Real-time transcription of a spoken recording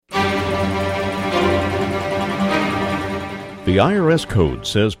The IRS code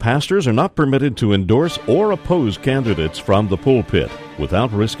says pastors are not permitted to endorse or oppose candidates from the pulpit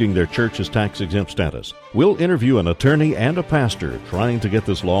without risking their church's tax-exempt status. We'll interview an attorney and a pastor trying to get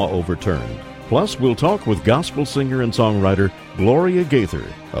this law overturned. Plus, we'll talk with gospel singer and songwriter Gloria Gaither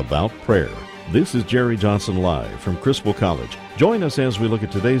about prayer. This is Jerry Johnson Live from Criswell College. Join us as we look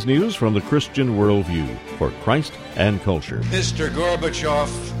at today's news from the Christian worldview for Christ and culture. Mr.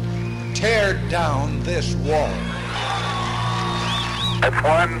 Gorbachev, tear down this wall. It's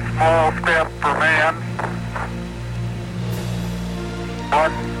one small step for man,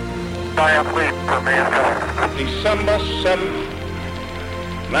 one giant leap for mankind. December 7th,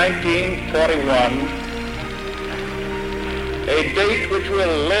 1941, a date which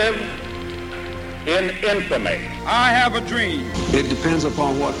will live in infamy. I have a dream. It depends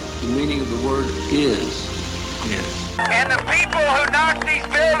upon what the meaning of the word is. Yes. And the people who knock these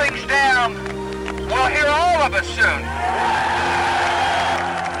buildings down will hear all of us soon.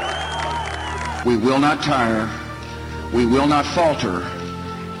 We will not tire, we will not falter,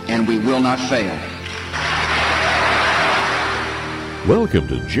 and we will not fail. Welcome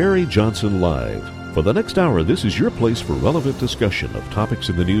to Jerry Johnson Live. For the next hour, this is your place for relevant discussion of topics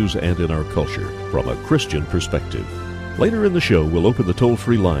in the news and in our culture from a Christian perspective. Later in the show, we'll open the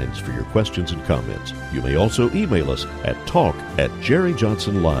toll-free lines for your questions and comments. You may also email us at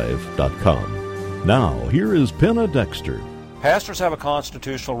talk@jerryjohnsonlive.com. Now, here is Penna Dexter. Pastors have a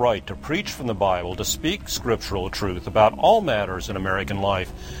constitutional right to preach from the Bible, to speak scriptural truth about all matters in American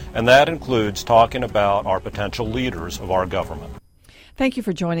life, and that includes talking about our potential leaders of our government. Thank you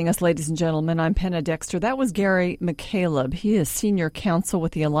for joining us, ladies and gentlemen. I'm Penna Dexter. That was Gary McCaleb. He is senior counsel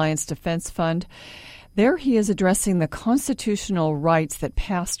with the Alliance Defense Fund. There he is addressing the constitutional rights that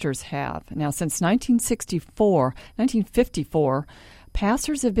pastors have. Now, since 1954,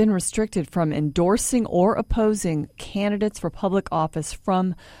 pastors have been restricted from endorsing or opposing candidates for public office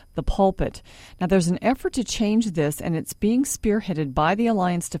from the pulpit. Now, there's an effort to change this, and it's being spearheaded by the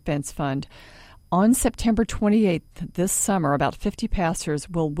Alliance Defense Fund. On September 28th this summer, about 50 pastors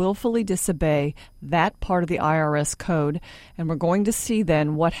will willfully disobey that part of the IRS code, and we're going to see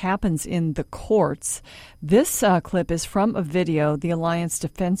then what happens in the courts. This clip is from a video the Alliance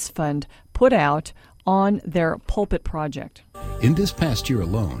Defense Fund put out on their pulpit project. In this past year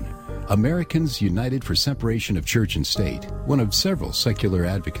alone, Americans United for Separation of Church and State, one of several secular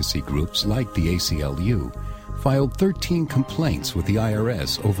advocacy groups like the ACLU, filed 13 complaints with the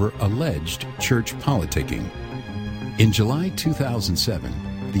IRS over alleged church politicking. In July 2007,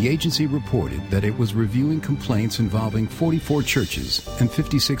 the agency reported that it was reviewing complaints involving 44 churches and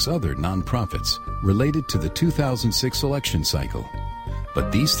 56 other nonprofits related to the 2006 election cycle.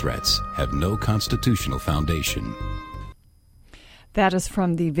 But these threats have no constitutional foundation. That is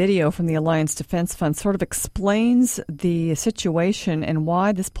from the video from the Alliance Defense Fund. Sort of explains the situation and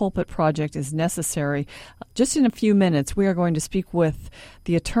why this pulpit project is necessary. Just in a few minutes, we are going to speak with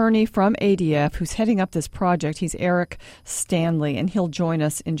the attorney from ADF who's heading up this project. He's Eric Stanley, and he'll join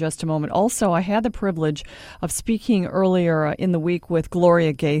us in just a moment. Also, I had the privilege of speaking earlier in the week with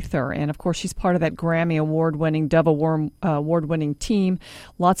Gloria Gaither, and of course, she's part of that Grammy Award-winning, Dove Award-winning team.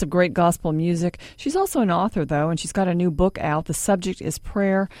 Lots of great gospel music. She's also an author, though, and she's got a new book out. The subject is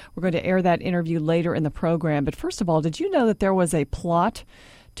prayer. We're going to air that interview later in the program. But first of all, did you know that there was a plot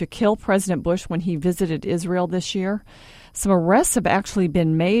to kill President Bush when he visited Israel this year? Some arrests have actually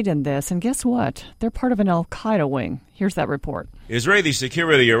been made in this, and guess what? They're part of an al-Qaeda wing. Here's that report. Israeli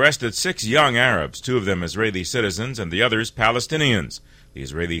security arrested 6 young Arabs, 2 of them Israeli citizens and the others Palestinians. The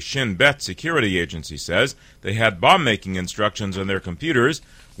Israeli Shin Bet security agency says they had bomb-making instructions on their computers.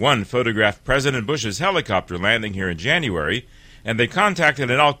 One photographed President Bush's helicopter landing here in January, and they contacted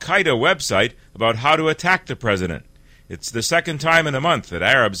an al-Qaeda website about how to attack the president. It's the second time in a month that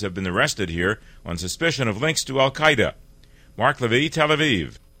Arabs have been arrested here on suspicion of links to al-Qaeda. Mark Levy, Tel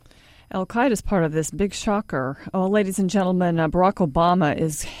Aviv. Al-Qaeda is part of this big shocker. Oh, ladies and gentlemen, Barack Obama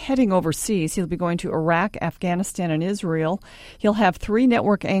is heading overseas. He'll be going to Iraq, Afghanistan, and Israel. He'll have 3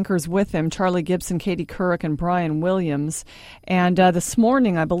 network anchors with him, Charlie Gibson, Katie Couric, and Brian Williams. And this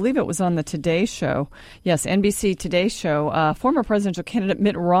morning, I believe it was on the Today Show, yes, NBC Today Show, former presidential candidate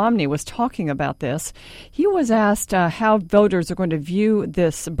Mitt Romney was talking about this. He was asked how voters are going to view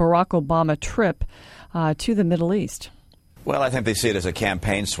this Barack Obama trip to the Middle East. Well, I think they see it as a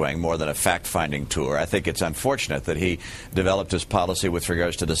campaign swing more than a fact-finding tour. I think it's unfortunate that he developed his policy with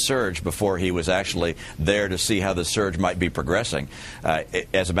regards to the surge before he was actually there to see how the surge might be progressing.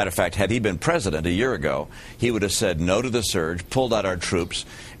 As a matter of fact, had he been president a year ago, he would have said no to the surge, pulled out our troops,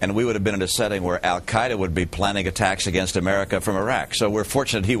 and we would have been in a setting where Al-Qaeda would be planning attacks against America from Iraq. So we're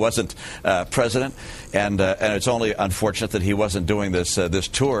fortunate he wasn't president, and it's only unfortunate that he wasn't doing this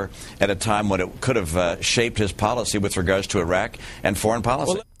tour at a time when it could have shaped his policy with regards to Iraq and foreign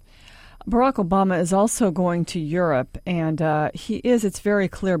policy. Well, Barack Obama is also going to Europe, and it's very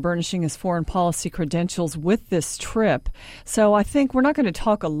clear, burnishing his foreign policy credentials with this trip. So I think we're not going to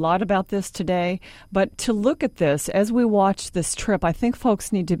talk a lot about this today, but to look at this, as we watch this trip, I think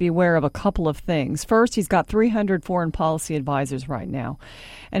folks need to be aware of a couple of things. First, he's got 300 foreign policy advisors right now.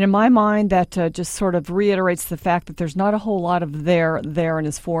 And in my mind, that just sort of reiterates the fact that there's not a whole lot of there in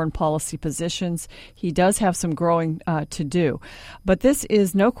his foreign policy positions. He does have some growing to do. But this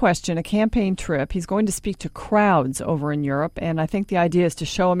is no question a campaign trip. He's going to speak to crowds over in Europe, and I think the idea is to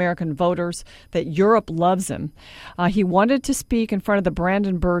show American voters that Europe loves him. He wanted to speak in front of the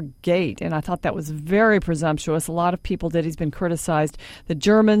Brandenburg Gate, and I thought that was very presumptuous. A lot of people did. He's been criticized. The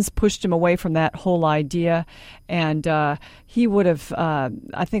Germans pushed him away from that whole idea, and he would have,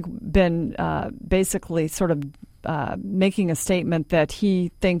 I think, been basically sort of making a statement that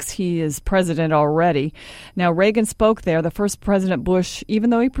he thinks he is president already. Now, Reagan spoke there. The first President Bush,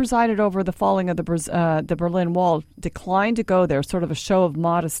 even though he presided over the falling of the Berlin Wall, declined to go there, sort of a show of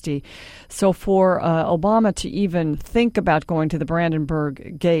modesty. So for Obama to even think about going to the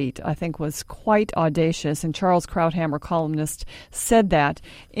Brandenburg Gate, I think was quite audacious. And Charles Krauthammer, columnist, said that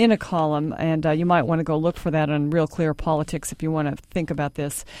in a column, and you might want to go look for that on Real Clear Politics if you want to think about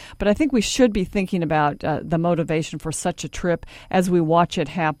this. But I think we should be thinking about the motivation for such a trip as we watch it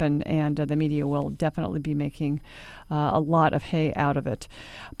happen, and the media will definitely be making a lot of hay out of it.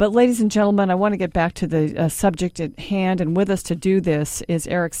 But ladies and gentlemen, I want to get back to the subject at hand, and with us to do this is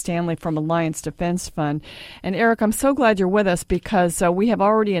Eric Stanley from Alliance Defense Fund. And Eric, I'm so glad you're with us because we have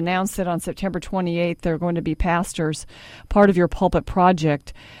already announced that on September 28th there are going to be pastors, part of your Pulpit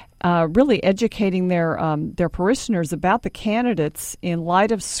Project, really educating their parishioners about the candidates in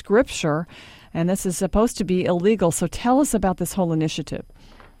light of Scripture. And this is supposed to be illegal. So tell us about this whole initiative.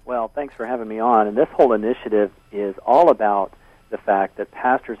 Well, thanks for having me on. And this whole initiative is all about the fact that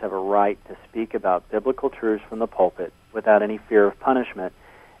pastors have a right to speak about biblical truths from the pulpit without any fear of punishment.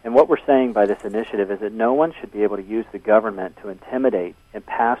 And what we're saying by this initiative is that no one should be able to use the government to intimidate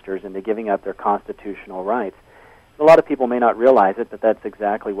pastors into giving up their constitutional rights. A lot of people may not realize it, but that's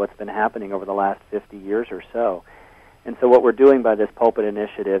exactly what's been happening over the last 50 years or so. And so what we're doing by this pulpit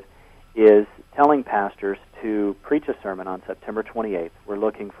initiative is telling pastors to preach a sermon on September 28th. We're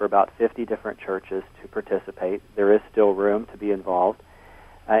looking for about 50 different churches to participate. There is still room to be involved.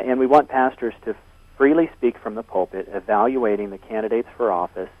 And we want pastors to freely speak from the pulpit, evaluating the candidates for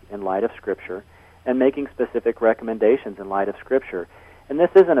office in light of Scripture and making specific recommendations in light of Scripture. And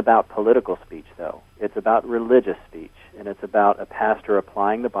this isn't about political speech, though. It's about religious speech, and it's about a pastor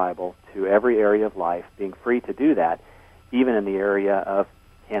applying the Bible to every area of life, being free to do that, even in the area of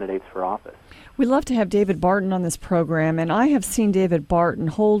candidates for office. We love to have David Barton on this program, and I have seen David Barton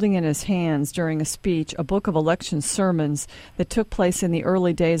holding in his hands during a speech a book of election sermons that took place in the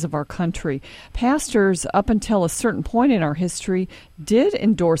early days of our country. Pastors, up until a certain point in our history, did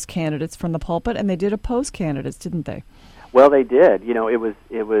endorse candidates from the pulpit, and they did oppose candidates, didn't they? Well, they did. You know, it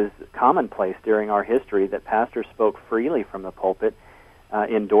was commonplace during our history that pastors spoke freely from the pulpit,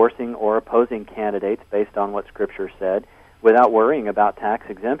 endorsing or opposing candidates based on what Scripture said, without worrying about tax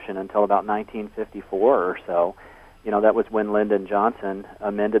exemption until about 1954 or so. You know, that was when Lyndon Johnson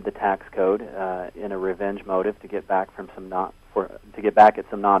amended the tax code in a revenge motive to get back at some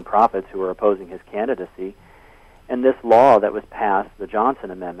nonprofits who were opposing his candidacy. And this law that was passed, the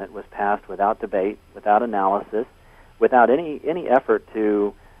Johnson Amendment, was passed without debate, without analysis, without any effort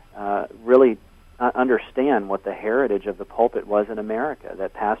to really understand what the heritage of the pulpit was in America,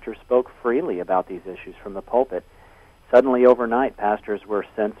 that pastors spoke freely about these issues from the pulpit. Suddenly, overnight, pastors were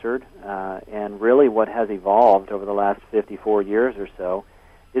censored, and really what has evolved over the last 54 years or so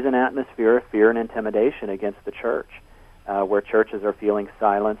is an atmosphere of fear and intimidation against the church, where churches are feeling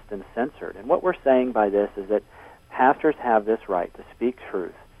silenced and censored. And what we're saying by this is that pastors have this right to speak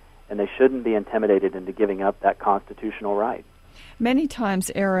truth, and they shouldn't be intimidated into giving up that constitutional right. Many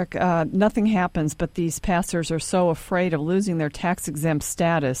times, Eric, nothing happens, but these pastors are so afraid of losing their tax-exempt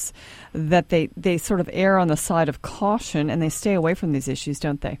status that they sort of err on the side of caution, and they stay away from these issues,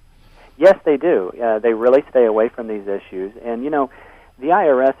 don't they? Yes, they do. They really stay away from these issues. And, you know, the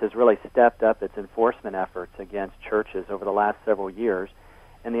IRS has really stepped up its enforcement efforts against churches over the last several years,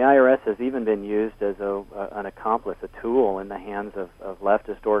 and the IRS has even been used as an accomplice, a tool in the hands of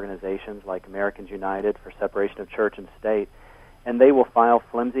leftist organizations like Americans United for separation of church and state. And they will file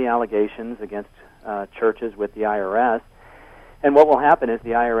flimsy allegations against churches with the IRS. And what will happen is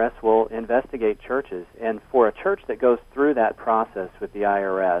the IRS will investigate churches. And for a church that goes through that process with the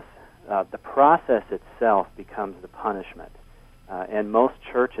IRS, the process itself becomes the punishment. And most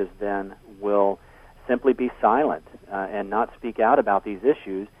churches then will simply be silent and not speak out about these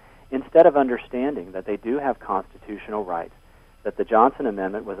issues, instead of understanding that they do have constitutional rights, that the Johnson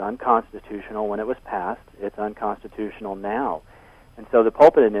Amendment was unconstitutional when it was passed. It's unconstitutional now. And so the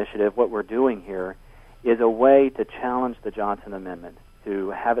Pulpit Initiative, what we're doing here, is a way to challenge the Johnson Amendment, to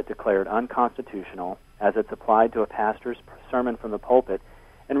have it declared unconstitutional as it's applied to a pastor's sermon from the pulpit,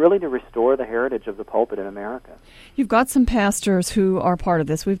 and really to restore the heritage of the pulpit in America. You've got some pastors who are part of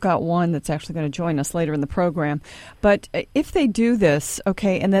this. We've got one that's actually going to join us later in the program. But if they do this,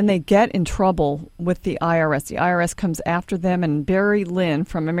 okay, and then they get in trouble with the IRS comes after them, and Barry Lynn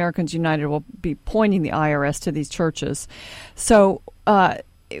from Americans United will be pointing the IRS to these churches. So,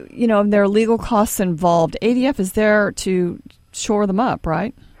 there are legal costs involved. ADF is there to shore them up,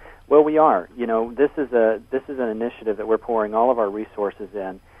 right? Well, we are. This is an initiative that we're pouring all of our resources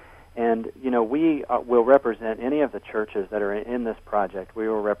in, and we will represent any of the churches that are in this project. We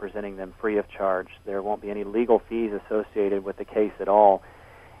are representing them free of charge. There won't be any legal fees associated with the case at all.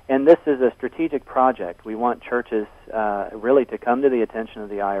 And this is a strategic project. We want churches really to come to the attention of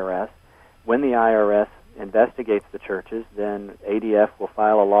the IRS. When the IRS investigates the churches, then ADF will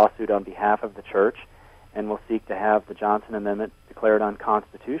file a lawsuit on behalf of the church, and will seek to have the Johnson Amendment declared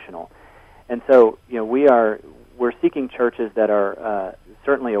unconstitutional. And so, we're seeking churches that are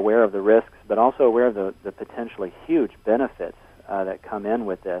certainly aware of the risks, but also aware of the potentially huge benefits that come in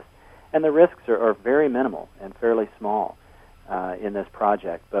with this. And the risks are very minimal and fairly small in this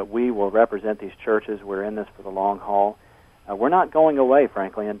project. But we will represent these churches. We're in this for the long haul. We're not going away,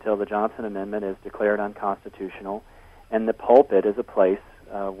 frankly, until the Johnson Amendment is declared unconstitutional. And the pulpit is a place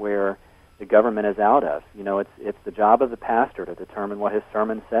where the government is out of. It's the job of the pastor to determine what his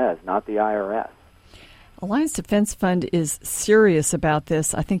sermon says, not the IRS. Alliance Defense Fund is serious about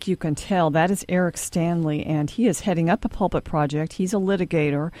this. I think you can tell. That is Eric Stanley, and he is heading up the Pulpit Project. He's a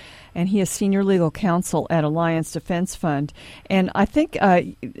litigator, and he is senior legal counsel at Alliance Defense Fund. And I think,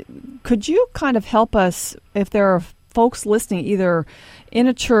 could you kind of help us, if there are folks listening either in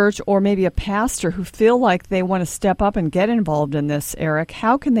a church or maybe a pastor who feel like they want to step up and get involved in this, Eric,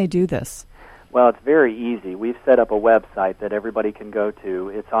 how can they do this? Well, it's very easy. We've set up a website that everybody can go to.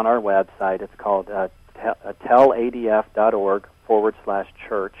 It's on our website. It's called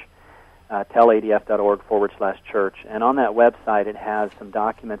teladf.org/church, teladf.org/church. And on that website, it has some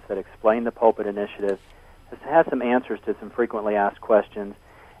documents that explain the Pulpit Initiative. It has some answers to some frequently asked questions,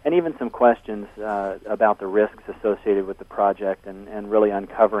 and even some questions about the risks associated with the project, and really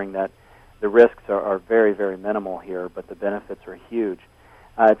uncovering that the risks are very, very minimal here, but the benefits are huge.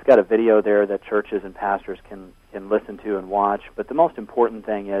 It's got a video there that churches and pastors can listen to and watch. But the most important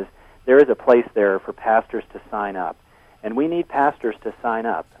thing is there is a place there for pastors to sign up. And we need pastors to sign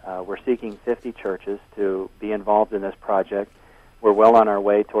up. We're seeking 50 churches to be involved in this project. We're well on our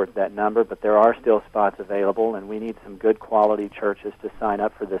way towards that number, but there are still spots available, and we need some good quality churches to sign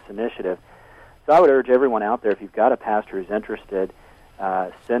up for this initiative. So I would urge everyone out there, if you've got a pastor who's interested,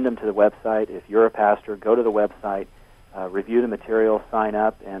 send them to the website. If you're a pastor, go to the website, review the material, sign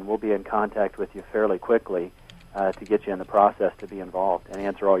up, and we'll be in contact with you fairly quickly to get you in the process to be involved and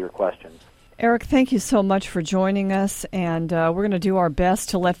answer all your questions. Eric, thank you so much for joining us, and we're going to do our best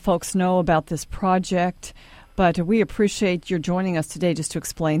to let folks know about this project, but we appreciate your joining us today just to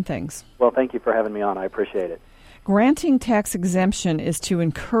explain things. Well, thank you for having me on. I appreciate it. Granting tax exemption is to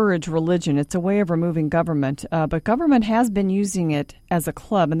encourage religion. It's a way of removing government, but government has been using it as a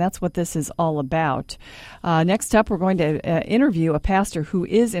club, and that's what this is all about. Next up, we're going to interview a pastor who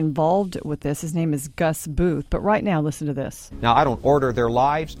is involved with this. His name is Gus Booth, but right now, listen to this. Now, I don't order their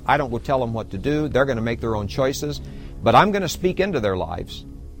lives. I don't go tell them what to do. They're going to make their own choices, but I'm going to speak into their lives.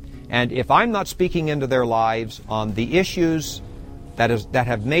 And if I'm not speaking into their lives on the issues that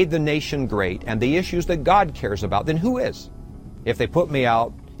have made the nation great and the issues that God cares about, then who is? If they put me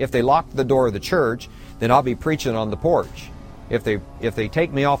out, if they lock the door of the church, then I'll be preaching on the porch. If they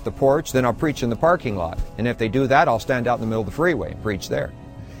take me off the porch, then I'll preach in the parking lot. And if they do that, I'll stand out in the middle of the freeway and preach there.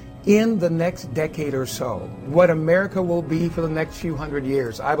 In the next decade or so, what America will be for the next few hundred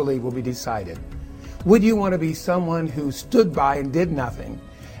years, I believe, will be decided. Would you want to be someone who stood by and did nothing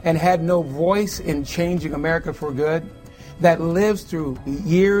and had no voice in changing America for good, that lives through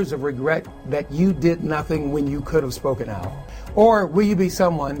years of regret that you did nothing when you could have spoken out? Or will you be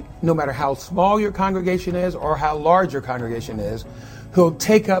someone, no matter how small your congregation is or how large your congregation is, who'll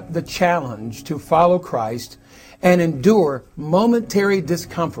take up the challenge to follow Christ and endure momentary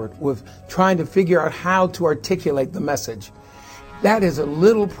discomfort with trying to figure out how to articulate the message? that is a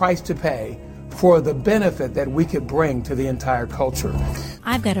little price to pay for the benefit that we could bring to the entire culture.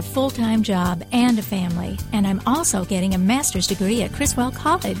 I've got a full-time job and a family, and I'm also getting a master's degree at Criswell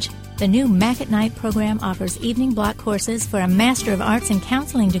College. The new Mac at Night program offers evening block courses for a Master of Arts in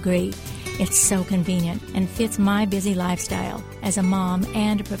Counseling degree. It's so convenient and fits my busy lifestyle as a mom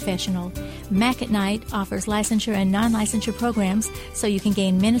and a professional. Mac at Night offers licensure and non-licensure programs so you can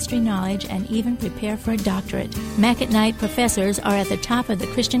gain ministry knowledge and even prepare for a doctorate. Mac at Night professors are at the top of the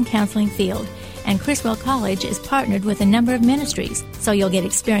Christian counseling field, and Criswell College is partnered with a number of ministries, so you'll get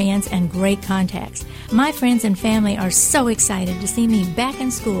experience and great contacts. My friends and family are so excited to see me back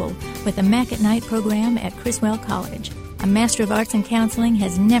in school with the Mac at Night program at Criswell College. A Master of Arts in Counseling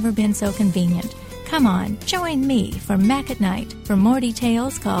has never been so convenient. Come on, join me for Mac at Night. For more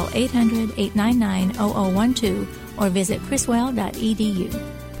details, call 800-899-0012 or visit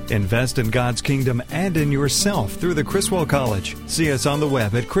criswell.edu. Invest in God's kingdom and in yourself through the Criswell College. See us on the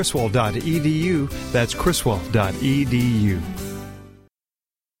web at criswell.edu. That's criswell.edu.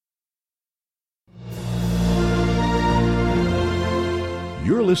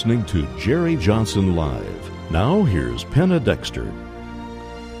 You're listening to Jerry Johnson Live. Now, here's Penna Dexter.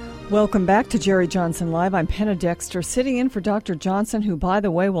 Welcome back to Jerry Johnson Live. I'm Penna Dexter, sitting in for Dr. Johnson, who, by the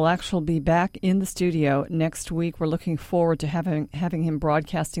way, will actually be back in the studio next week. We're looking forward to having him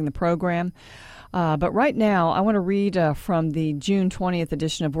broadcasting the program. But right now, I want to read from the June 20th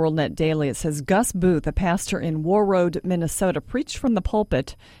edition of WorldNet Daily. It says, Gus Booth, a pastor in Warroad, Minnesota, preached from the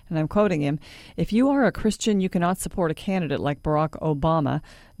pulpit, and I'm quoting him, "If you are a Christian, you cannot support a candidate like Barack Obama,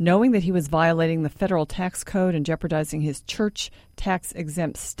 knowing that he was violating the federal tax code and jeopardizing his church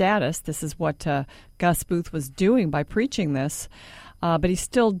tax-exempt status." This is what Gus Booth was doing by preaching this, but he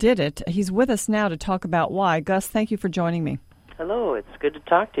still did it. He's with us now to talk about why. Gus, thank you for joining me. Hello, it's good to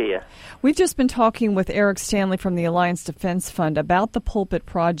talk to you. We've just been talking with Eric Stanley from the Alliance Defense Fund about the Pulpit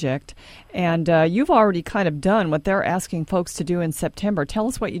Project, and you've already kind of done what they're asking folks to do in September. Tell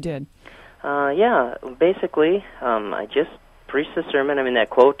us what you did. Basically, I just preached the sermon. I mean,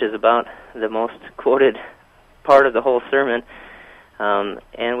 that quote is about the most quoted part of the whole sermon,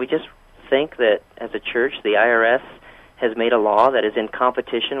 and we just think that as a church, the IRS has made a law that is in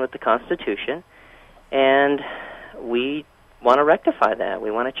competition with the Constitution, and we want to rectify that.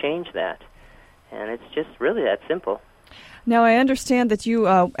 We want to change that. And it's just really that simple. Now, I understand that you,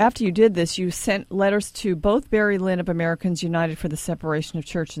 after you did this, you sent letters to both Barry Lynn of Americans United for the Separation of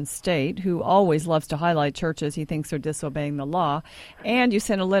Church and State, who always loves to highlight churches he thinks are disobeying the law, and you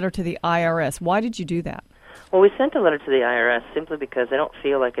sent a letter to the IRS. Why did you do that? Well, we sent a letter to the IRS simply because I don't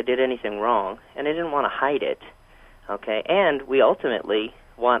feel like I did anything wrong, and I didn't want to hide it. Okay, and we ultimately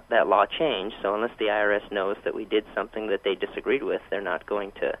want that law changed, so unless the IRS knows that we did something that they disagreed with, they're not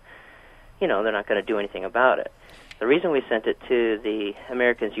going to, they're not going to do anything about it. The reason we sent it to the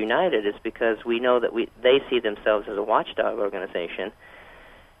Americans United is because we know that they see themselves as a watchdog organization,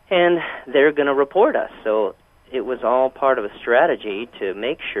 and they're going to report us. So it was all part of a strategy to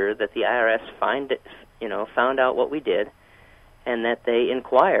make sure that the IRS found out what we did, and that they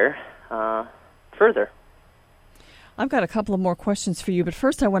inquire further. I've got a couple of more questions for you, but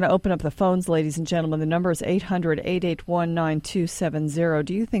first I want to open up the phones, ladies and gentlemen. The number is 800-881-9270.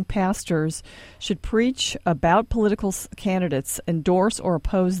 Do you think pastors should preach about political candidates, endorse or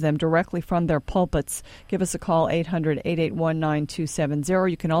oppose them directly from their pulpits? Give us a call,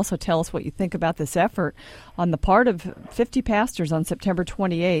 800-881-9270. You can also tell us what you think about this effort on the part of 50 pastors on September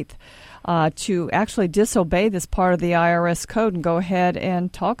 28th to actually disobey this part of the IRS code and go ahead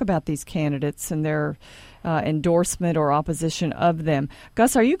and talk about these candidates and their endorsement or opposition of them.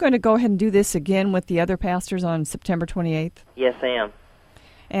 Gus, are you going to go ahead and do this again with the other pastors on September 28th? Yes, I am.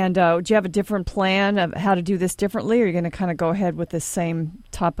 And do you have a different plan of how to do this differently, or are you going to kind of go ahead with this same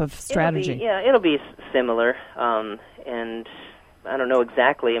type of strategy? It'll be similar, and I don't know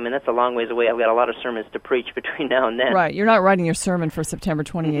exactly. I mean, that's a long ways away. I've got a lot of sermons to preach between now and then. Right. You're not writing your sermon for September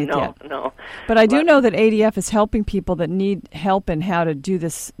 28th yet. No. But I do know that ADF is helping people that need help in how to do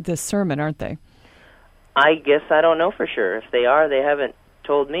this sermon, aren't they? I guess I don't know for sure. If they are, they haven't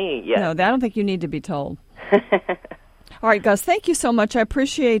told me yet. No, I don't think you need to be told. All right, Gus, thank you so much. I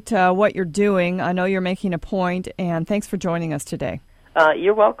appreciate what you're doing. I know you're making a point, and thanks for joining us today.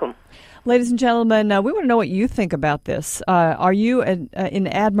 You're welcome. Ladies and gentlemen, we want to know what you think about this. Are you in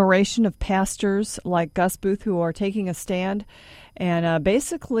admiration of pastors like Gus Booth who are taking a stand and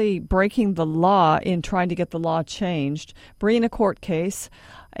basically breaking the law in trying to get the law changed, bringing a court case?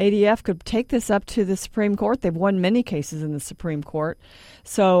 ADF could take this up to the Supreme Court. They've won many cases in the Supreme Court.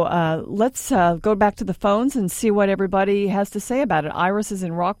 So let's go back to the phones and see what everybody has to say about it. Iris is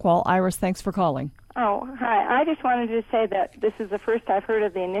in Rockwall. Iris, thanks for calling. Oh, hi. I just wanted to say that this is the first I've heard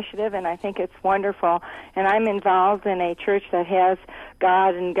of the initiative, and I think it's wonderful. And I'm involved in a church that has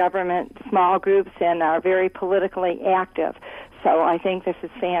God and government small groups and are very politically active. So I think this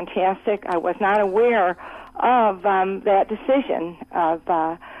is fantastic. I was not aware of that decision, of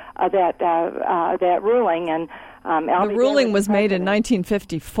that ruling, and the ruling was made in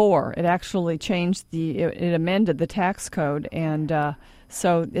 1954. It actually changed it amended the tax code, and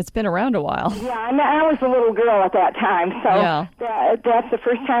so it's been around a while. Yeah, I was a little girl at that time, so yeah. That's the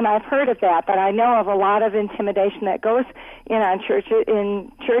first time I've heard of that. But I know of a lot of intimidation that goes in churches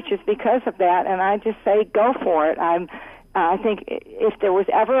because of that, and I just say go for it. I think if there was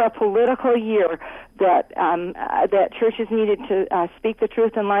ever a political year that churches needed to speak the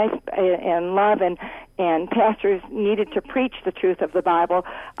truth in life and love, and pastors needed to preach the truth of the Bible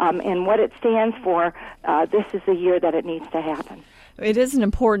and what it stands for, this is the year that it needs to happen. It is an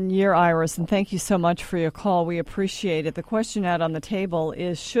important year, Iris, and thank you so much for your call. We appreciate it. The question out on the table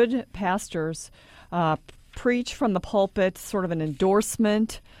is, should pastors preach from the pulpit, sort of an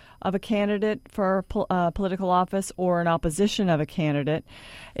endorsement of a candidate for political office or an opposition of a candidate?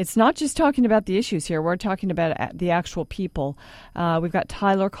 It's not just talking about the issues here. We're talking about the actual people. We've got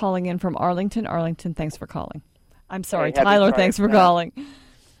Tyler calling in from Arlington. Arlington, thanks for calling. I'm sorry, hey, Tyler, thanks for calling.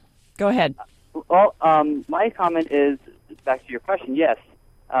 Go ahead. Well, my comment is, back to your question, yes.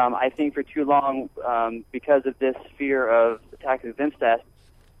 I think for too long, because of this fear of tax-exempt status,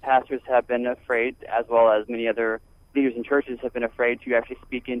 pastors have been afraid, as well as many other leaders in churches have been afraid to actually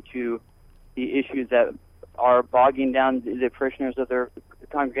speak into the issues that are bogging down the parishioners of their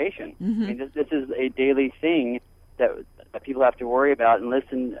congregation. Mm-hmm. I mean, this is a daily thing that people have to worry about and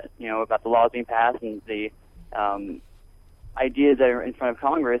listen, about the laws being passed and the ideas that are in front of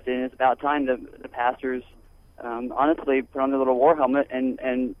Congress. And it's about time the pastors honestly put on their little war helmet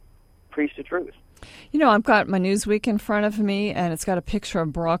and preach the truth. I've got my Newsweek in front of me, and it's got a picture of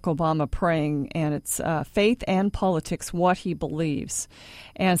Barack Obama praying, and it's Faith and Politics, What He Believes.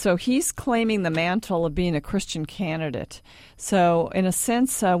 And so he's claiming the mantle of being a Christian candidate. So in a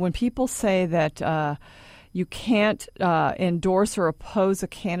sense, when people say that you can't endorse or oppose a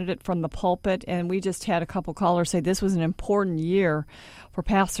candidate from the pulpit, and we just had a couple callers say this was an important year for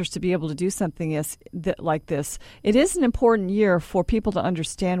pastors to be able to do something like this. It is an important year for people to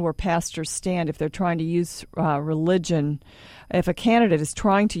understand where pastors stand if they're trying to use religion, if a candidate is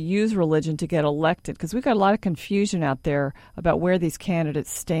trying to use religion to get elected, because we've got a lot of confusion out there about where these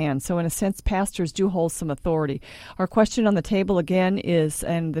candidates stand. So in a sense, pastors do hold some authority. Our question on the table again is,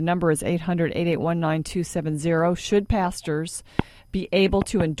 and the number is 800-881-9270, should pastors be able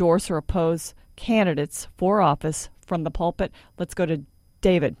to endorse or oppose candidates for office from the pulpit? Let's go to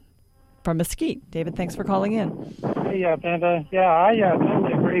David from Mesquite. David, thanks for calling in. Hey, Brenda. Yeah, I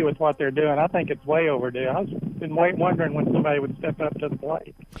totally agree with what they're doing. I think it's way overdue. I've been wondering when somebody would step up to the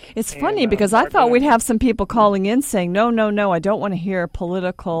plate. It's funny because I thought we'd have some people calling in saying, no, I don't want to hear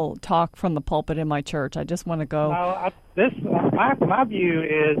political talk from the pulpit in my church. I just want to go. My view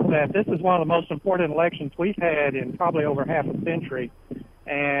is that this is one of the most important elections we've had in probably over half a century,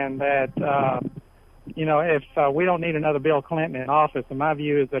 and that if we don't need another Bill Clinton in office, and my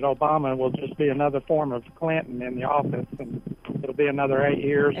view is that Obama will just be another form of Clinton in the office, and it'll be another 8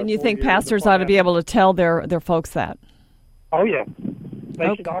 years. And you think pastors ought to be able to tell their folks that? Oh yeah,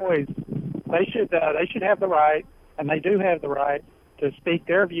 they should always. They should have the right, and they do have the right to speak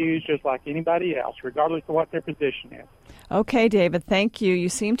their views just like anybody else, regardless of what their position is. Okay, David, thank you. You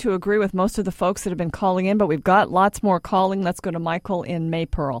seem to agree with most of the folks that have been calling in, but we've got lots more calling. Let's go to Michael in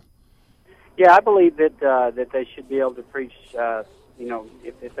Maypearl. Yeah, I believe that they should be able to preach.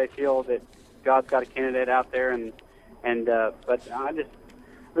 If they feel that God's got a candidate out there, but I just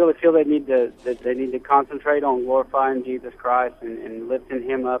really feel they need to concentrate on glorifying Jesus Christ and lifting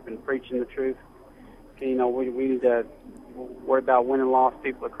Him up and preaching the truth. We need to worry about winning lost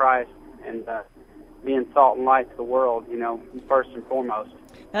people to Christ and being salt and light to the world. First and foremost.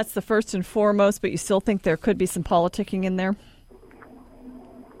 That's the first and foremost, but you still think there could be some politicking in there?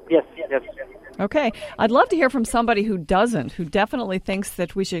 Yes. Okay. I'd love to hear from somebody who definitely thinks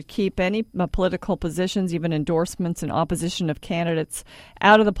that we should keep any political positions, even endorsements and opposition of candidates,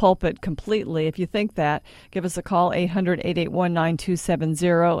 out of the pulpit completely. If you think that, give us a call,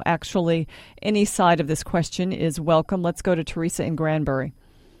 800-881-9270. Actually, any side of this question is welcome. Let's go to Teresa in Granbury.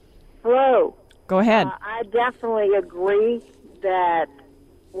 Hello. Go ahead. I definitely agree that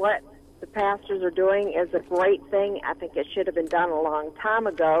what the pastors are doing is a great thing. I think it should have been done a long time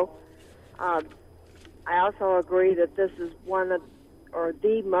ago. I also agree that this is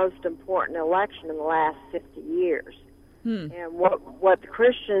the most important election in the last 50 years. And what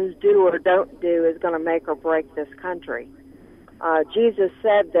Christians do or don't do is going to make or break this country. Jesus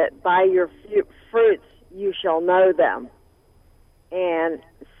said that by your fruits you shall know them. And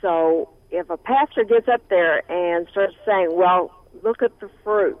so if a pastor gets up there and starts saying, well, look at the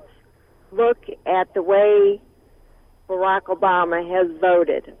fruits, look at the way Barack Obama has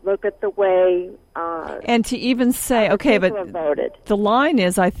voted, look at the way and to even say, okay, but the line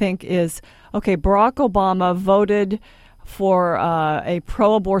is, I think, okay, Barack Obama voted for a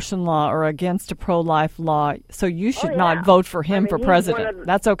pro-abortion law or against a pro-life law, so you should not vote for him for president.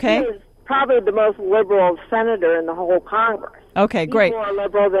 That's okay? He's probably the most liberal senator in the whole Congress. Okay, great. He's more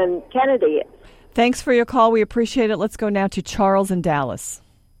liberal than Kennedy is. Thanks for your call. We appreciate it. Let's go now to Charles in Dallas.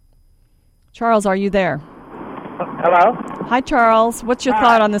 Charles, are you there? Hello? Hi, Charles. What's your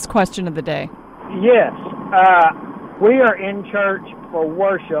thought on this question of the day? Yes. We are in church for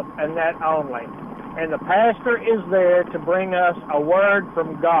worship and that only. And the pastor is there to bring us a word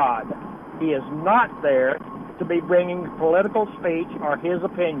from God. He is not there to be bringing political speech or his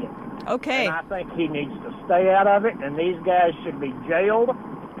opinion. Okay. And I think he needs to stay out of it, and these guys should be jailed.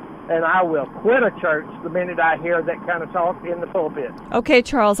 And I will quit a church the minute I hear that kind of talk in the pulpit. Okay,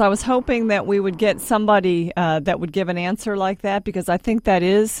 Charles, I was hoping that we would get somebody that would give an answer like that, because I think that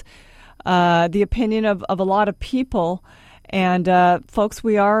is the opinion of a lot of people. And, folks,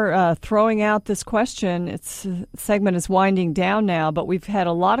 we are throwing out this question. Its segment is winding down now, but we've had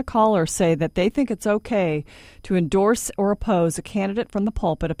a lot of callers say that they think it's okay to endorse or oppose a candidate from the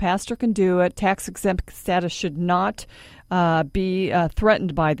pulpit. A pastor can do it. Tax-exempt status should not be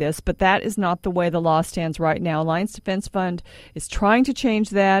threatened by this, but that is not the way the law stands right now. Alliance Defense Fund is trying to change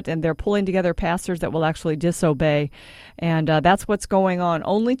that, and they're pulling together pastors that will actually disobey, and that's what's going on.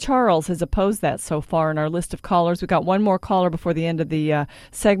 Only Charles has opposed that so far in our list of callers. We've got one more caller before the end of the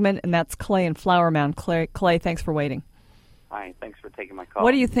segment, and that's Clay in Flower Mound. Clay, thanks for waiting. Hi, thanks for taking my call.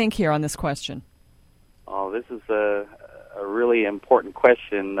 What do you think here on this question? Oh, this is a really important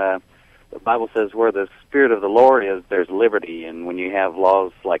question. The Bible says where the Spirit of the Lord is, there's liberty, and when you have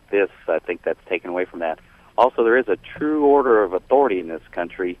laws like this, I think that's taken away from that. Also, there is a true order of authority in this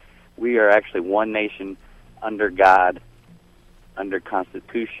country. We are actually one nation under God, under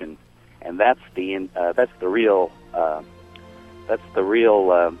Constitution, and that's the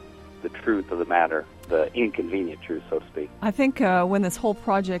truth of the matter, the inconvenient truth, so to speak. I think when this whole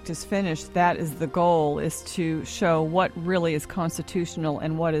project is finished, that is the goal, is to show what really is constitutional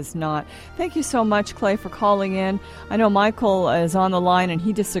and what is not. Thank you so much, Clay, for calling in. I know Michael is on the line and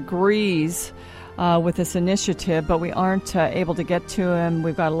he disagrees with this initiative, but we aren't able to get to him.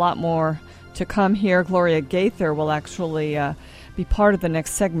 We've got a lot more to come here. Gloria Gaither will actually be part of the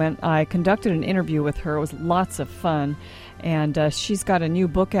next segment. I conducted an interview with her. It was lots of fun. And she's got a new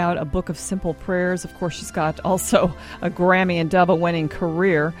book out, A Book of Simple Prayers. Of course, she's got also a Grammy and Dove-winning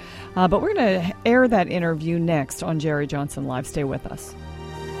career. But we're going to air that interview next on Jerry Johnson Live. Stay with us.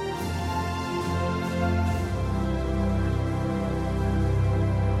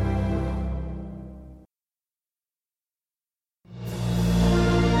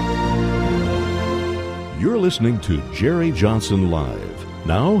 You're listening to Jerry Johnson Live.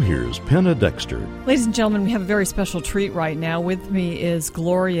 Now, here's Penna Dexter. Ladies and gentlemen, we have a very special treat right now. With me is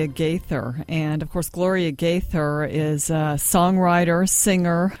Gloria Gaither. And, of course, Gloria Gaither is a songwriter,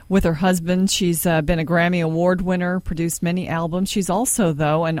 singer. With her husband, she's been a Grammy Award winner, produced many albums. She's also,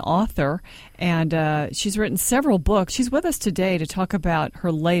 though, an author, and she's written several books. She's with us today to talk about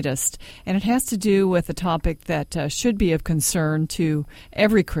her latest, and it has to do with a topic that should be of concern to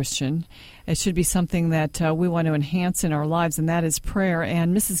every Christian. It should be something that we want to enhance in our lives, and that is prayer.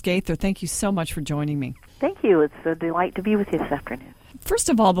 And Mrs. Gaither, thank you so much for joining me. Thank you. It's a delight to be with you this afternoon. First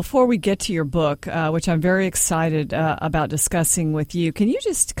of all, before we get to your book, which I'm very excited about discussing with you, can you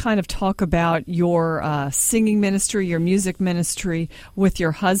just kind of talk about your singing ministry, your music ministry with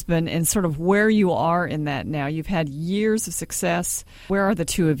your husband, and sort of where you are in that now? You've had years of success. Where are the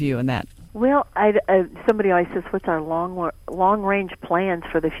two of you in that? Well, somebody always says, what's our long-range plans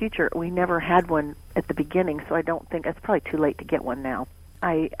for the future? We never had one at the beginning, so I don't think it's probably too late to get one now.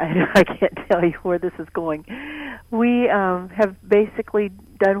 I can't tell you where this is going. We have basically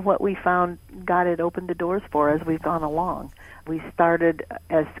done what we found God had opened the doors for as we've gone along. We started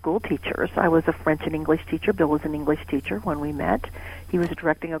as school teachers. I was a French and English teacher. Bill was an English teacher when we met. He was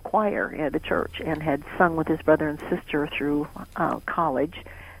directing a choir at the church and had sung with his brother and sister through college.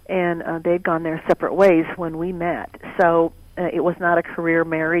 And they'd gone their separate ways when we met. So it was not a career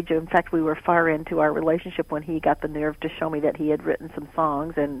marriage. In fact, we were far into our relationship when he got the nerve to show me that he had written some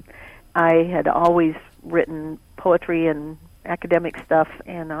songs. And I had always written poetry and academic stuff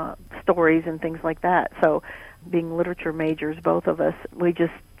and stories and things like that. So being literature majors, both of us, we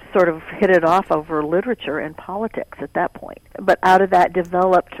just sort of hit it off over literature and politics at that point. But out of that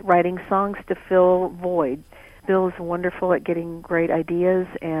developed writing songs to fill void. Bill's wonderful at getting great ideas,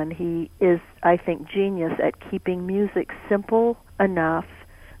 and he is, I think, genius at keeping music simple enough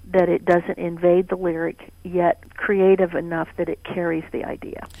that it doesn't invade the lyric, yet creative enough that it carries the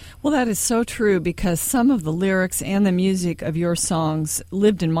idea. Well, that is so true, because some of the lyrics and the music of your songs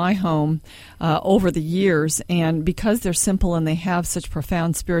lived in my home over the years, and because they're simple and they have such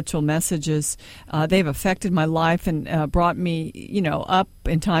profound spiritual messages, they've affected my life and brought me, up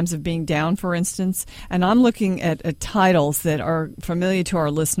in times of being down, for instance. And I'm looking at titles that are familiar to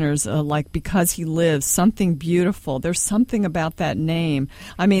our listeners, like Because He Lives, Something Beautiful. There's something about that name.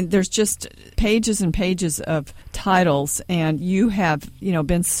 I mean, there's just pages and pages of titles, and you have,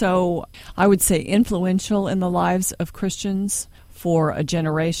 been so, I would say, influential in the lives of Christians for a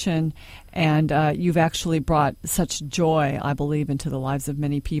generation, and you've actually brought such joy, I believe, into the lives of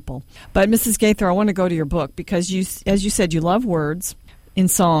many people. But Mrs. Gaither, I want to go to your book, because you, as you said, you love words in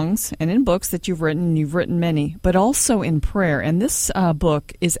songs and in books that you've written many, but also in prayer. And this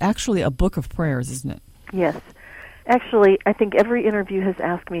book is actually a book of prayers, isn't it? Yes. Actually, I think every interview has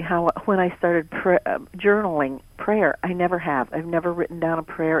asked me when I started journaling prayer. I never have. I've never written down a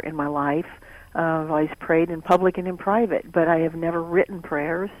prayer in my life. I've always prayed in public and in private, but I have never written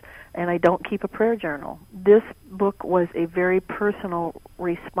prayers, and I don't keep a prayer journal. This book was a very personal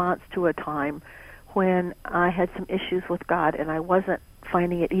response to a time when I had some issues with God, and I wasn't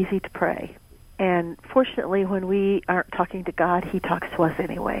finding it easy to pray. And fortunately, when we aren't talking to God, He talks to us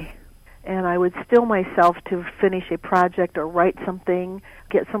anyway. And I would still myself to finish a project or write something,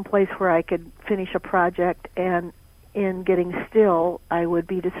 get someplace where I could finish a project, and in getting still, I would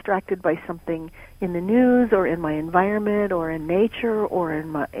be distracted by something in the news or in my environment or in nature or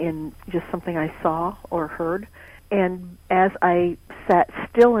in just something I saw or heard. And as I sat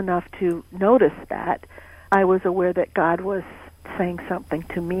still enough to notice that, I was aware that God was saying something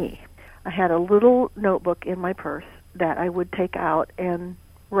to me. I had a little notebook in my purse that I would take out and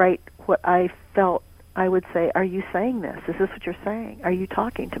write what I felt. I would say, are you saying this? Is this what you're saying? Are you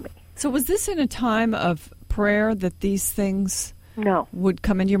talking to me? So was this in a time of prayer that these things would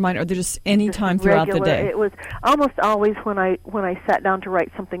come into your mind, or they're just any time throughout the day? It was almost always when I sat down to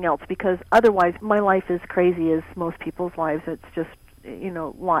write something else, because otherwise my life is crazy as most people's lives. It's just,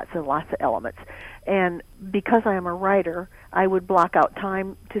 lots and lots of elements. And because I am a writer, I would block out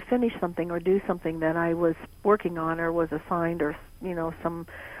time to finish something or do something that I was working on or was assigned, or some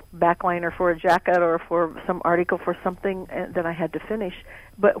backliner for a jacket or for some article for something that I had to finish.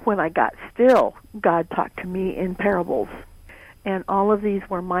 But when I got still, God talked to me in parables. And all of these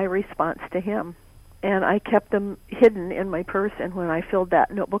were my response to Him. And I kept them hidden in my purse, and when I filled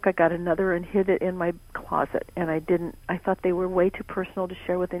that notebook, I got another and hid it in my closet. And I thought they were way too personal to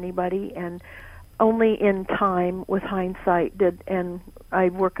share with anybody, and only in time, with hindsight, and I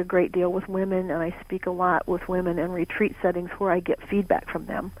work a great deal with women, and I speak a lot with women in retreat settings where I get feedback from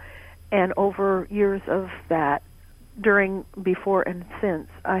them. And over years of that, during, before, and since,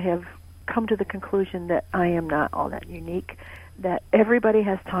 I have come to the conclusion that I am not all that unique, that everybody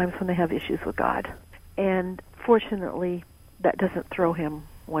has times when they have issues with God. And fortunately, that doesn't throw Him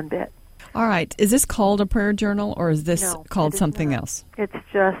one bit. All right. Is this called a prayer journal, or is this called something else? It's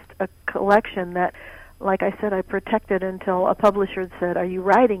just a collection that, like I said, I protected until a publisher said, are you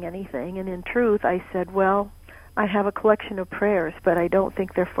writing anything? And in truth, I said, well, I have a collection of prayers, but I don't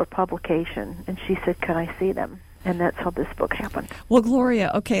think they're for publication. And she said, can I see them? And that's how this book happened. Well, Gloria,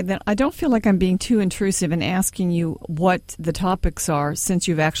 okay, then I don't feel like I'm being too intrusive in asking you what the topics are, since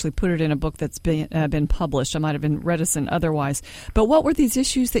you've actually put it in a book that's been published. I might have been reticent otherwise. But what were these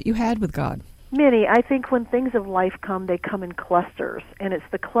issues that you had with God? Many. I think when things of life come, they come in clusters, and it's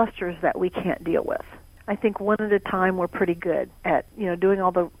the clusters that we can't deal with. I think one at a time we're pretty good at, doing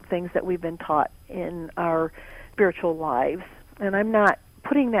all the things that we've been taught in our spiritual lives. And I'm not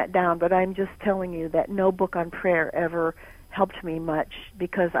putting that down, but I'm just telling you that no book on prayer ever helped me much,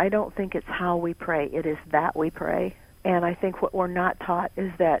 because I don't think it's how we pray, it is that we pray. And I think what we're not taught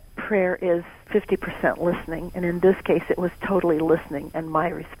is that prayer is 50% listening, and in this case it was totally listening and my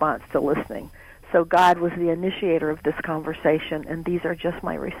response to listening. So God was the initiator of this conversation, and these are just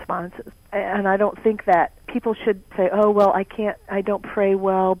my responses. And I don't think that people should say, oh, well, I don't pray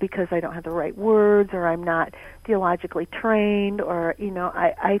well because I don't have the right words, or I'm not theologically trained, or,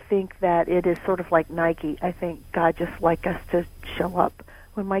 I think that it is sort of like Nike. I think God just like us to show up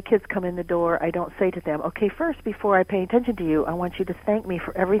When my kids come in the door, I don't say to them, okay, first, before I pay attention to you, I want you to thank me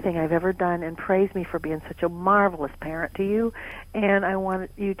for everything I've ever done and praise me for being such a marvelous parent to you. And I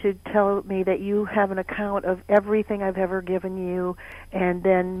want you to tell me that you have an account of everything I've ever given you, and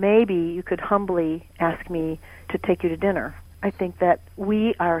then maybe you could humbly ask me to take you to dinner. I think that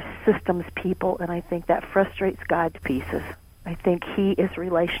we are systems people, and I think that frustrates God to pieces. I think He is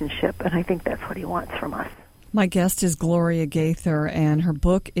relationship, and I think that's what He wants from us. My guest is Gloria Gaither, and her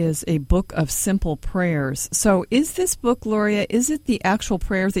book is A Book of Simple Prayers. So is this book, Gloria, is it the actual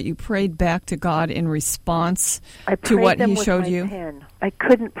prayers that you prayed back to God in response to what He showed you? Pen. I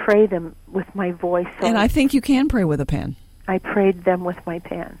couldn't pray them with my voice. So and I think you can pray with a pen. I prayed them with my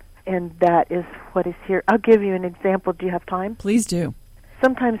pen, and that is what is here. I'll give you an example. Do you have time? Please do.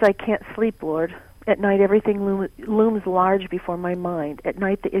 Sometimes I can't sleep, Lord. At night, everything looms large before my mind. At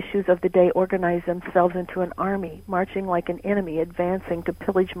night, the issues of the day organize themselves into an army, marching like an enemy, advancing to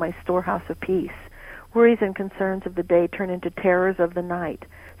pillage my storehouse of peace. Worries and concerns of the day turn into terrors of the night.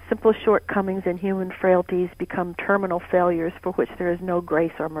 Simple shortcomings and human frailties become terminal failures for which there is no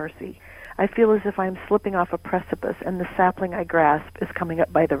grace or mercy. I feel as if I am slipping off a precipice, and the sapling I grasp is coming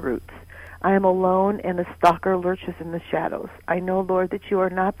up by the roots. I am alone, and the stalker lurches in the shadows. I know, Lord, that you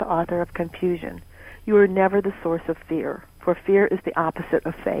are not the author of confusion. You are never the source of fear, for fear is the opposite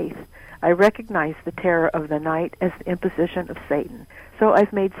of faith. I recognize the terror of the night as the imposition of Satan. So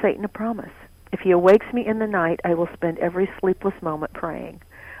I've made Satan a promise. If he awakes me in the night, I will spend every sleepless moment praying.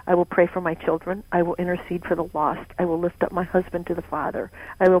 I will pray for my children. I will intercede for the lost. I will lift up my husband to the Father.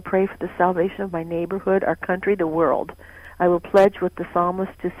 I will pray for the salvation of my neighborhood, our country, the world. I will pledge with the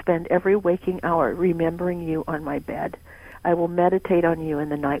psalmist to spend every waking hour remembering you on my bed. I will meditate on you in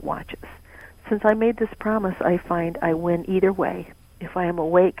the night watches. Since I made this promise, I find I win either way. If I am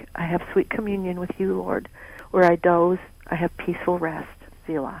awake, I have sweet communion with you, Lord. Where I doze, I have peaceful rest.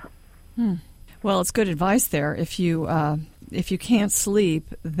 Selah. Well, it's good advice there. If you can't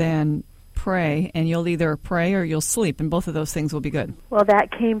sleep, then pray, and you'll either pray or you'll sleep, and both of those things will be good. Well,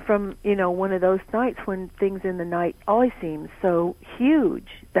 that came from, one of those nights when things in the night always seem so huge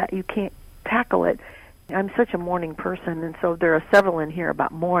that you can't tackle it. I'm such a morning person, and so there are several in here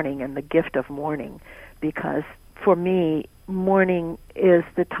about mourning and the gift of mourning, because for me, morning is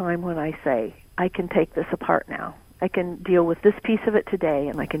the time when I say, I can take this apart now. I can deal with this piece of it today,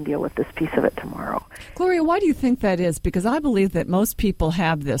 and I can deal with this piece of it tomorrow. Gloria, why do you think that is? Because I believe that most people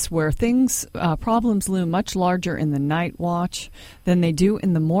have this, where problems loom much larger in the night watch than they do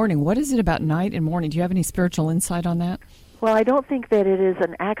in the morning. What is it about night and morning? Do you have any spiritual insight on that? Well, I don't think that it is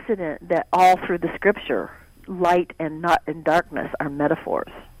an accident that all through the Scripture, light and darkness are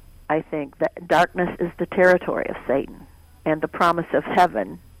metaphors. I think that darkness is the territory of Satan, and the promise of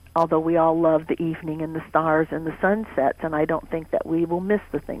heaven, although we all love the evening and the stars and the sunsets, and I don't think that we will miss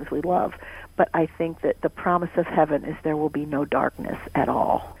the things we love, but I think that the promise of heaven is there will be no darkness at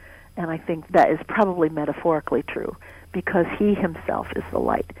all. And I think that is probably metaphorically true, because he himself is the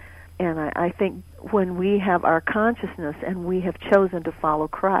light. And I think when we have our consciousness and we have chosen to follow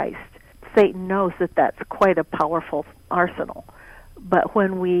Christ, Satan knows that that's quite a powerful arsenal. But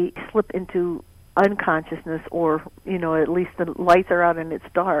when we slip into unconsciousness, or, at least the lights are out and it's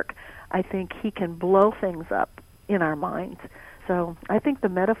dark, I think he can blow things up in our minds. So I think the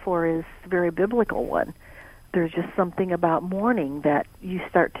metaphor is a very biblical one. There's just something about morning that you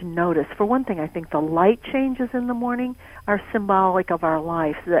start to notice. For one thing, I think the light changes in the morning are symbolic of our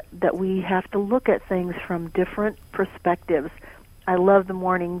life, that we have to look at things from different perspectives. I love the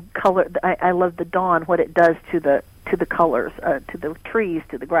morning color. I love the dawn, what it does to the colors, to the trees,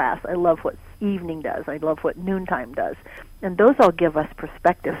 to the grass. I love what evening does. I love what noontime does. And those all give us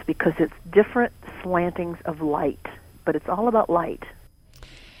perspectives because it's different slantings of light, but it's all about light.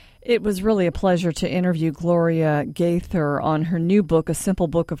 It was really a pleasure to interview Gloria Gaither on her new book, A Simple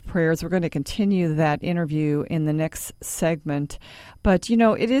Book of Prayers. We're going to continue that interview in the next segment. But,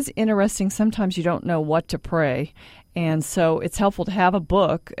 it is interesting. Sometimes you don't know what to pray. And so it's helpful to have a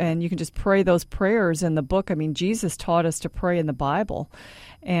book, and you can just pray those prayers in the book. I mean, Jesus taught us to pray in the Bible,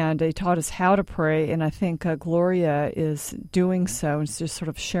 and he taught us how to pray, and I think Gloria is doing so, and just sort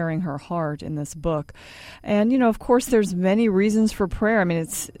of sharing her heart in this book. And, of course, there's many reasons for prayer. I mean,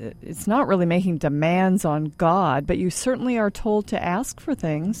 it's not really making demands on God, but you certainly are told to ask for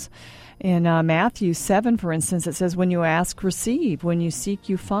things. In Matthew 7, for instance, it says, when you ask, receive. When you seek,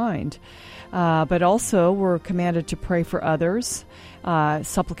 you find. But also we're commanded to pray for others,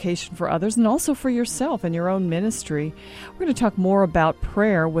 supplication for others, and also for yourself and your own ministry. We're going to talk more about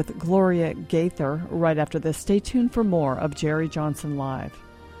prayer with Gloria Gaither right after this. Stay tuned for more of Jerry Johnson Live.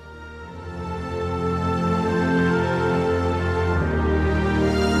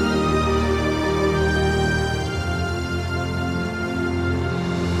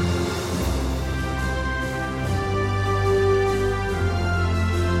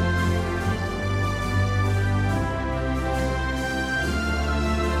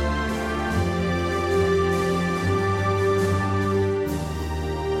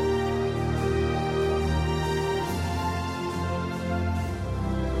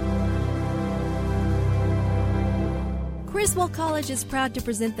 Criswell College is proud to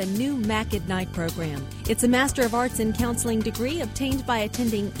present the new Mac at Night program. It's a Master of Arts in Counseling degree obtained by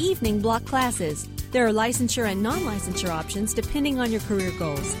attending evening block classes. There are licensure and non-licensure options depending on your career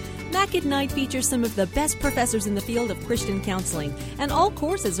goals. Mac at Night features some of the best professors in the field of Christian counseling, and all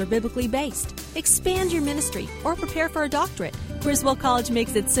courses are biblically based. Expand your ministry or prepare for a doctorate. Criswell College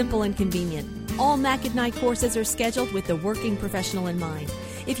makes it simple and convenient. All Mac at Night courses are scheduled with the working professional in mind.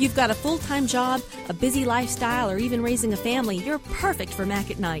 If you've got a full-time job, a busy lifestyle, or even raising a family, you're perfect for Mac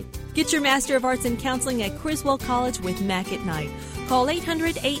at Night. Get your Master of Arts in Counseling at Criswell College with Mac at Night. Call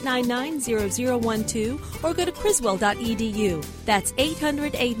 800-899-0012 or go to criswell.edu. That's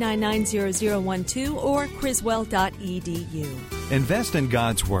 800-899-0012 or criswell.edu. Invest in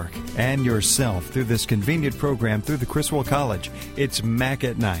God's work and yourself through this convenient program through the Criswell College. It's Mac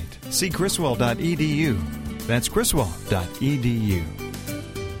at Night. See criswell.edu. That's criswell.edu.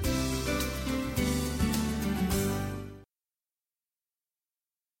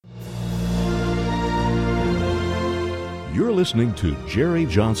 You're listening to Jerry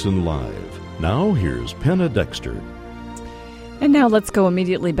Johnson Live. Now here's Penna Dexter. And now let's go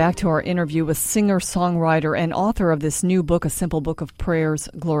immediately back to our interview with singer, songwriter, and author of this new book, A Simple Book of Prayers,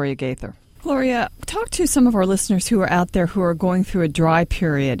 Gloria Gaither. Gloria, talk to some of our listeners who are out there who are going through a dry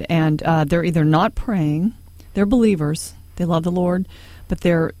period, and they're either not praying, they're believers, they love the Lord, but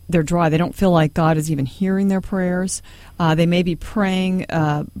they're dry. They don't feel like God is even hearing their prayers. They may be praying,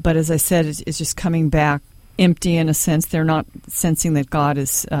 but as I said, it's just coming back empty in a sense. They're not sensing that God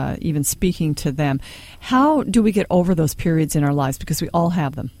is even speaking to them. How do we get over those periods in our lives? Because we all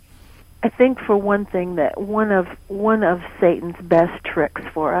have them. I think for one thing that one of Satan's best tricks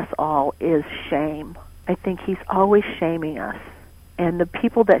for us all is shame. I think he's always shaming us. And the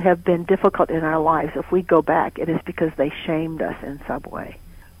people that have been difficult in our lives, if we go back, it is because they shamed us in some way.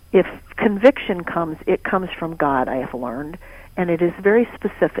 If conviction comes, it comes from God, I have learned. And it is very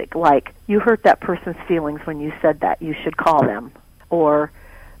specific, like, you hurt that person's feelings when you said that, you should call them. Or,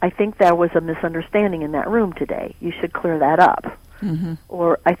 I think there was a misunderstanding in that room today, you should clear that up. Mm-hmm.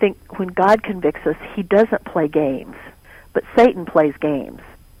 Or, I think when God convicts us, he doesn't play games, but Satan plays games.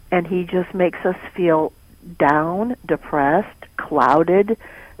 And he just makes us feel down, depressed, clouded,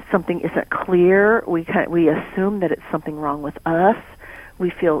 something isn't clear, we assume that it's something wrong with us, we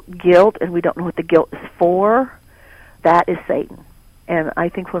feel guilt, and we don't know what the guilt is for. That is Satan. And I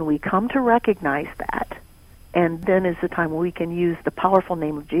think when we come to recognize that, and then is the time when we can use the powerful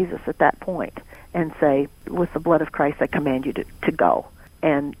name of Jesus at that point and say, with the blood of Christ, I command you to go.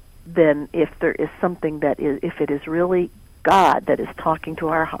 And then if there is something if it is really God that is talking to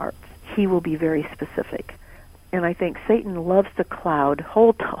our hearts, he will be very specific. And I think Satan loves to cloud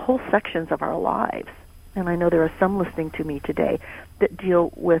whole sections of our lives. And I know there are some listening to me today that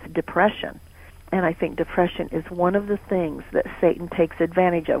deal with depression. And I think depression is one of the things that Satan takes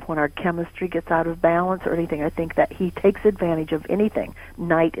advantage of when our chemistry gets out of balance or anything. I think that he takes advantage of anything.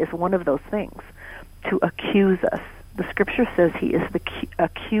 Night is one of those things, to accuse us. The Scripture says he is the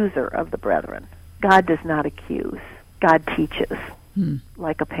accuser of the brethren. God does not accuse. God teaches,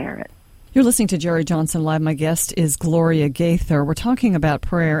 like a parent. You're listening to Jerry Johnson Live. My guest is Gloria Gaither. We're talking about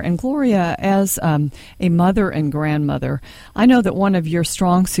prayer. And Gloria, as a mother and grandmother, I know that one of your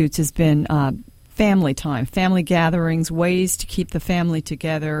strong suits has been family time, family gatherings, ways to keep the family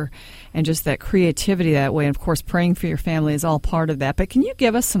together, and just that creativity that way. And, of course, praying for your family is all part of that. But can you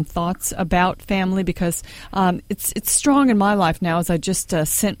give us some thoughts about family? Because it's strong in my life now, as I just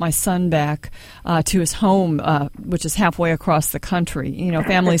sent my son back to his home, which is halfway across the country. You know,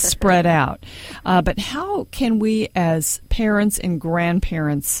 families spread out. But how can we, as parents and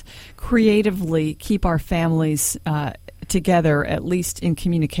grandparents, creatively keep our families together, at least in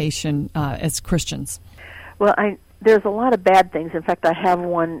communication as Christians? Well, there's a lot of bad things. In fact, I have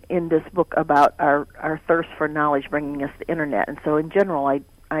one in this book about our thirst for knowledge bringing us the Internet. And so in general,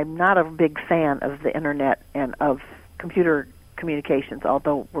 I'm not a big fan of the Internet and of computer communications,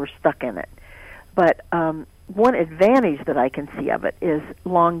 although we're stuck in it. But one advantage that I can see of it is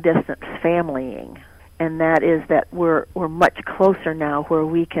long-distance familying. And that is that we're much closer now where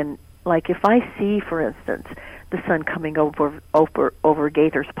we can, like if I see, for instance, the sun coming over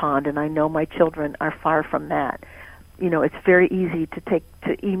Gaither's Pond, and I know my children are far from that. You know, it's very easy to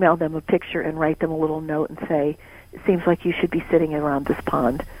email them a picture and write them a little note and say, it seems like you should be sitting around this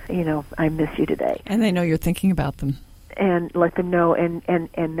pond. You know, I miss you today. And they know you're thinking about them. And let them know, and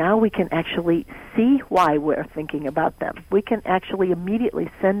now we can actually see why we're thinking about them. We can actually immediately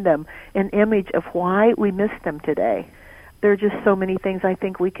send them an image of why we miss them today. there are just so many things. I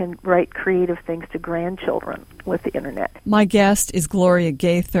think we can write creative things to grandchildren with the Internet. My guest is Gloria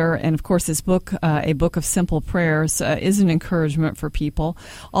Gaither, and of course this book, A Book of Simple Prayers, is an encouragement for people.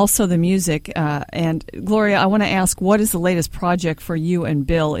 Also the music. And Gloria, I want to ask, what is the latest project for you and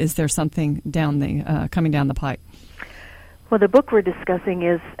Bill? Is there something coming down the pipe? Well, the book we're discussing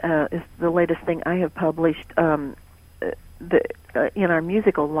is the latest thing I have published. In our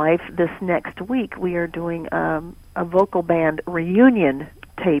musical life, this next week we are doing a vocal band reunion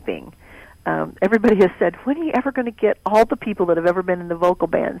taping. Everybody has said, when are you ever going to get all the people that have ever been in the vocal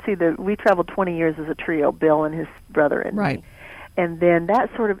band? See, we traveled 20 years as a trio, Bill and his brother and me. And then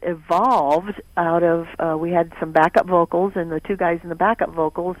that sort of evolved out of, we had some backup vocals and the two guys in the backup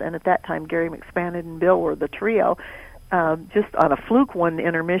vocals, and at that time Gary McSpannon and Bill were the trio. Just on a fluke, one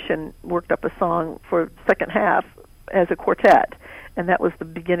intermission worked up a song for second half as a quartet, and that was the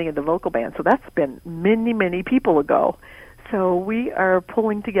beginning of the vocal band. So that's been many, many people ago. So we are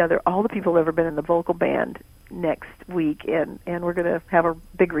pulling together all the people who have ever been in the vocal band next week, and we're going to have a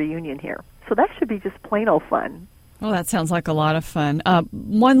big reunion here. So that should be just plain old fun. Well, that sounds like a lot of fun.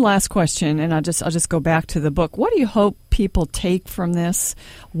 One last question, and I'll just go back to the book. What do you hope people take from this?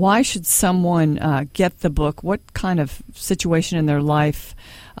 Why should someone get the book? What kind of situation in their life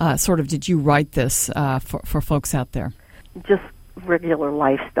did you write this for folks out there? Just regular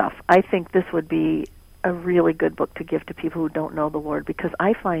life stuff. I think this would be a really good book to give to people who don't know the Lord, because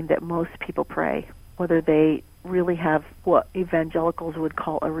I find that most people pray, whether they really have what evangelicals would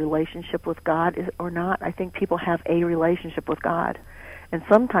call a relationship with God or not. I think people have a relationship with God. And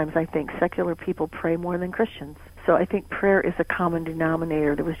sometimes I think secular people pray more than Christians. So I think prayer is a common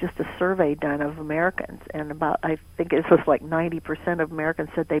denominator. There was just a survey done of Americans, and I think it was like 90% of Americans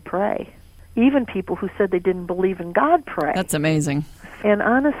said they pray. Even people who said they didn't believe in God pray. That's amazing. And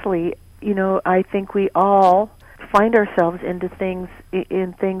honestly, I think we all find ourselves in things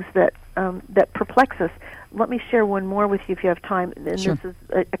that perplex us. Let me share one more with you if you have time. And Sure. This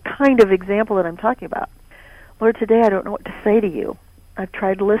is a kind of example that I'm talking about. Lord, today I don't know what to say to you. I've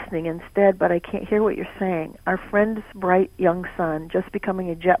tried listening instead, but I can't hear what you're saying. Our friend's bright young son, just becoming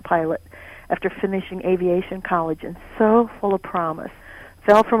a jet pilot after finishing aviation college and so full of promise,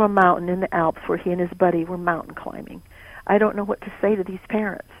 fell from a mountain in the Alps where he and his buddy were mountain climbing. I don't know what to say to these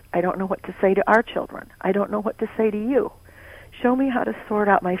parents. I don't know what to say to our children. I don't know what to say to you. Show me how to sort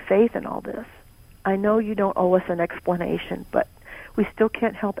out my faith in all this. I know you don't owe us an explanation, but we still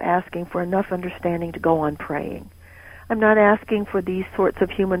can't help asking for enough understanding to go on praying. I'm not asking for these sorts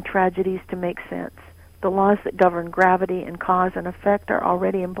of human tragedies to make sense. The laws that govern gravity and cause and effect are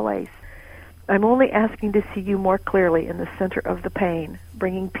already in place. I'm only asking to see you more clearly in the center of the pain,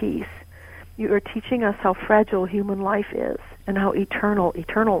 bringing peace. You are teaching us how fragile human life is and how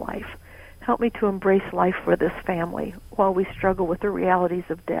eternal life. Help me to embrace life for this family while we struggle with the realities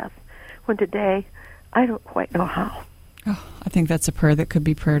of death, when today I don't quite know how. Oh, I think that's a prayer that could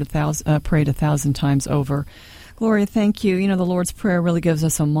be prayed 1,000 times over. Gloria, thank you. The Lord's Prayer really gives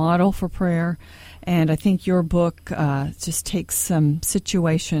us a model for prayer, and I think your book just takes some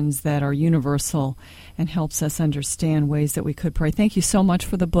situations that are universal and helps us understand ways that we could pray. Thank you so much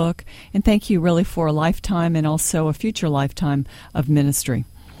for the book, and thank you really for a lifetime and also a future lifetime of ministry.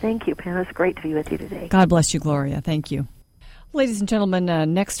 Thank you, Pam. It's great to be with you today. God bless you, Gloria. Thank you. Ladies and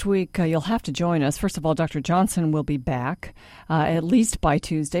gentlemen, next week you'll have to join us. First of all, Dr. Johnson will be back at least by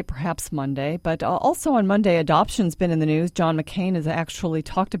Tuesday, perhaps Monday. But also on Monday, adoption's been in the news. John McCain has actually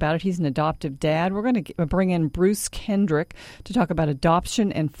talked about it. He's an adoptive dad. We're going to bring in Bruce Kendrick to talk about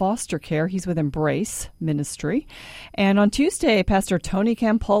adoption and foster care. He's with Embrace Ministry. And on Tuesday, Pastor Tony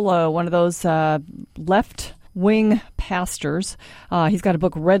Campolo, one of those left-wing pastors. He's got a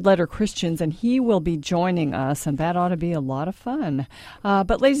book, Red Letter Christians, and he will be joining us, and that ought to be a lot of fun.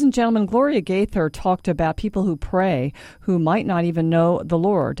 But ladies and gentlemen, Gloria Gaither talked about people who pray who might not even know the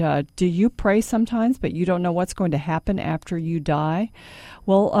Lord. Do you pray sometimes, but you don't know what's going to happen after you die?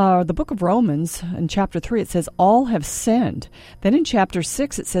 Well, the book of Romans, in chapter 3, it says, all have sinned. Then in chapter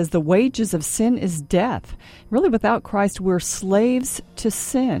 6, it says, the wages of sin is death. Really, without Christ, we're slaves to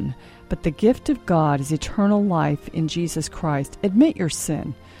sin. But the gift of God is eternal life in Jesus Christ. Admit your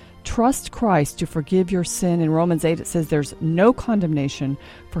sin. Trust Christ to forgive your sin. In Romans 8, it says there's no condemnation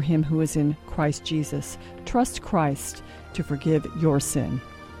for him who is in Christ Jesus. Trust Christ to forgive your sin.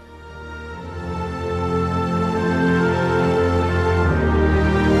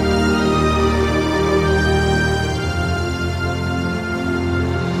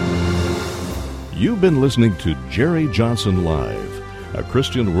 You've been listening to Jerry Johnson Live, a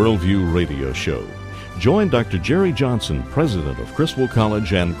Christian Worldview radio show. Join Dr. Jerry Johnson, president of Criswell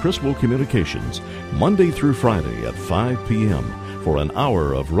College and Criswell Communications, Monday through Friday at 5 p.m. for an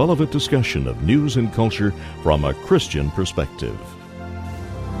hour of relevant discussion of news and culture from a Christian perspective.